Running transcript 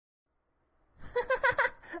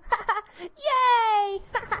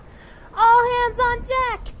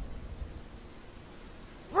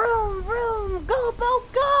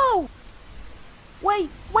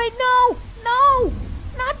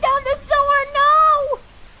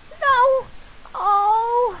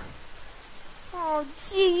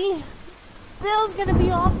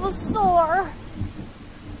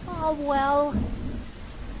Well...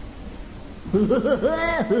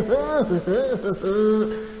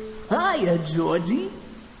 Hiya, Georgie.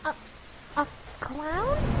 A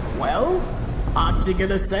clown? Well, aren't you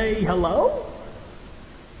gonna say hello?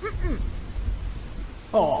 Mm-mm.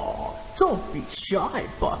 Oh, don't be shy,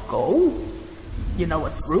 bucko. You know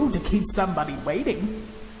it's rude to keep somebody waiting.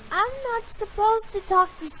 I'm not supposed to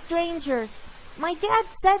talk to strangers. My dad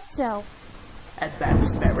said so. And that's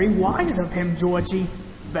very wise of him, Georgie.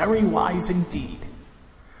 Very wise indeed.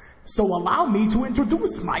 So allow me to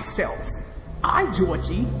introduce myself. I,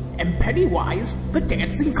 Georgie, am Pennywise, the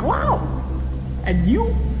dancing clown. And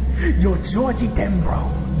you're Georgie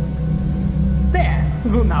Dembro. There,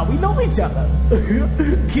 so now we know each other.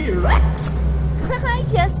 Correct? I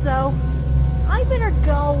guess so. I better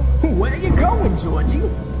go. Where you going, Georgie?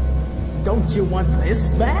 Don't you want this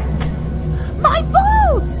back? My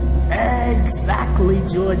boat! Exactly,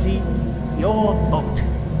 Georgie. Your boat.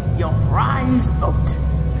 Your prize boat.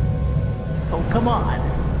 So come on.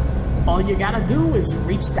 All you gotta do is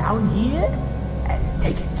reach down here and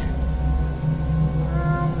take it.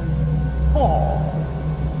 Oh,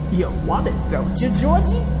 you want it, don't you,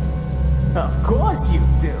 Georgie? Of course you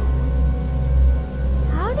do.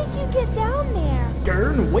 How did you get down there?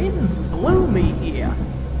 Stern winds blew me here.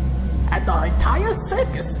 And the entire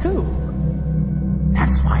circus, too.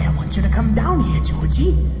 That's why I want you to come down here,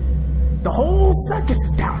 Georgie. The whole circus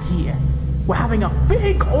is down here. We're having a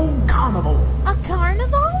big old carnival. A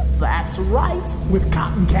carnival? That's right, with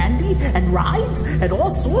cotton candy and rides and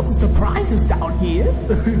all sorts of surprises down here.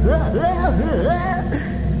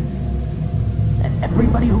 And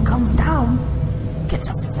everybody who comes down gets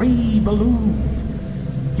a free balloon.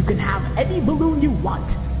 You can have any balloon you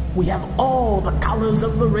want. We have all the colors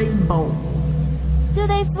of the rainbow. Do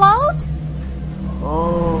they float?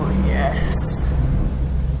 Oh, yes.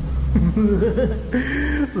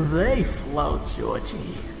 They float,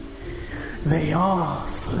 Georgie. They all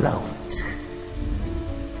float.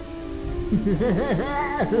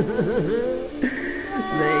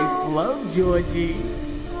 They float, Georgie.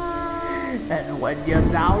 And when you're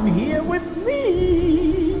down here with me,